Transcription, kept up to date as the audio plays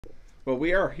Well,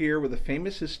 we are here with the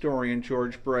famous historian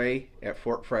George Bray at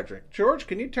Fort Frederick. George,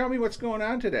 can you tell me what's going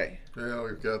on today? Yeah,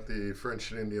 we've got the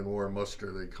French and Indian War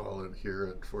muster, they call it,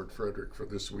 here at Fort Frederick for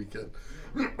this weekend.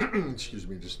 Excuse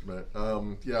me just a minute.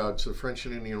 Yeah, it's a French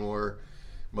and Indian War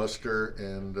muster,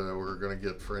 and we're going to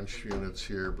get French units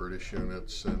here, British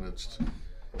units, and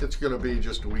it's going to be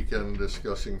just a weekend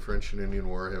discussing French and Indian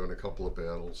War, having a couple of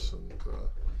battles, and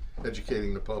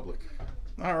educating the public.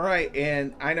 All right,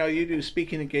 and I know you do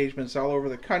speaking engagements all over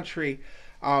the country.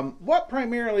 What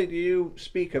primarily do you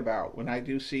speak about when I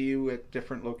do see you at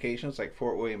different locations like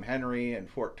Fort William Henry and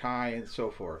Fort Ty and so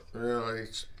forth? Well,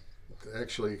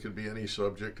 actually, it could be any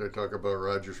subject. I talk about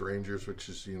Rogers Rangers, which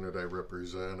is the unit I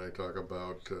represent. I talk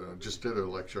about, just did a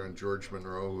lecture on George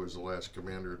Monroe, who was the last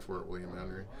commander at Fort William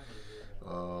Henry.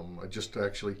 I just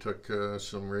actually took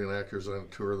some reenactors on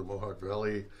a tour of the Mohawk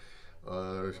Valley,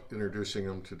 introducing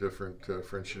them to different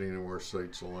French and Indian War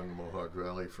sites along the Mohawk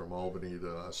Valley from Albany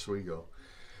to Oswego.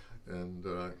 And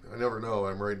I never know,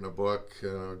 I'm writing a book,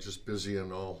 just busy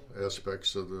in all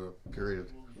aspects of the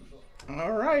period.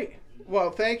 All right.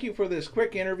 Well, thank you for this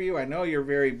quick interview. I know you're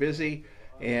very busy,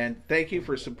 and thank you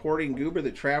for supporting Goober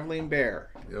the Traveling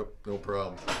Bear. Yep, no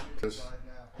problem.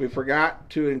 We forgot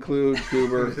to include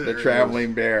Goober the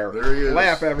Traveling Bear. There he is.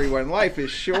 Laugh, everyone. Life is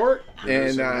short,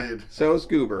 and so is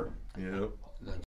Goober. Yep.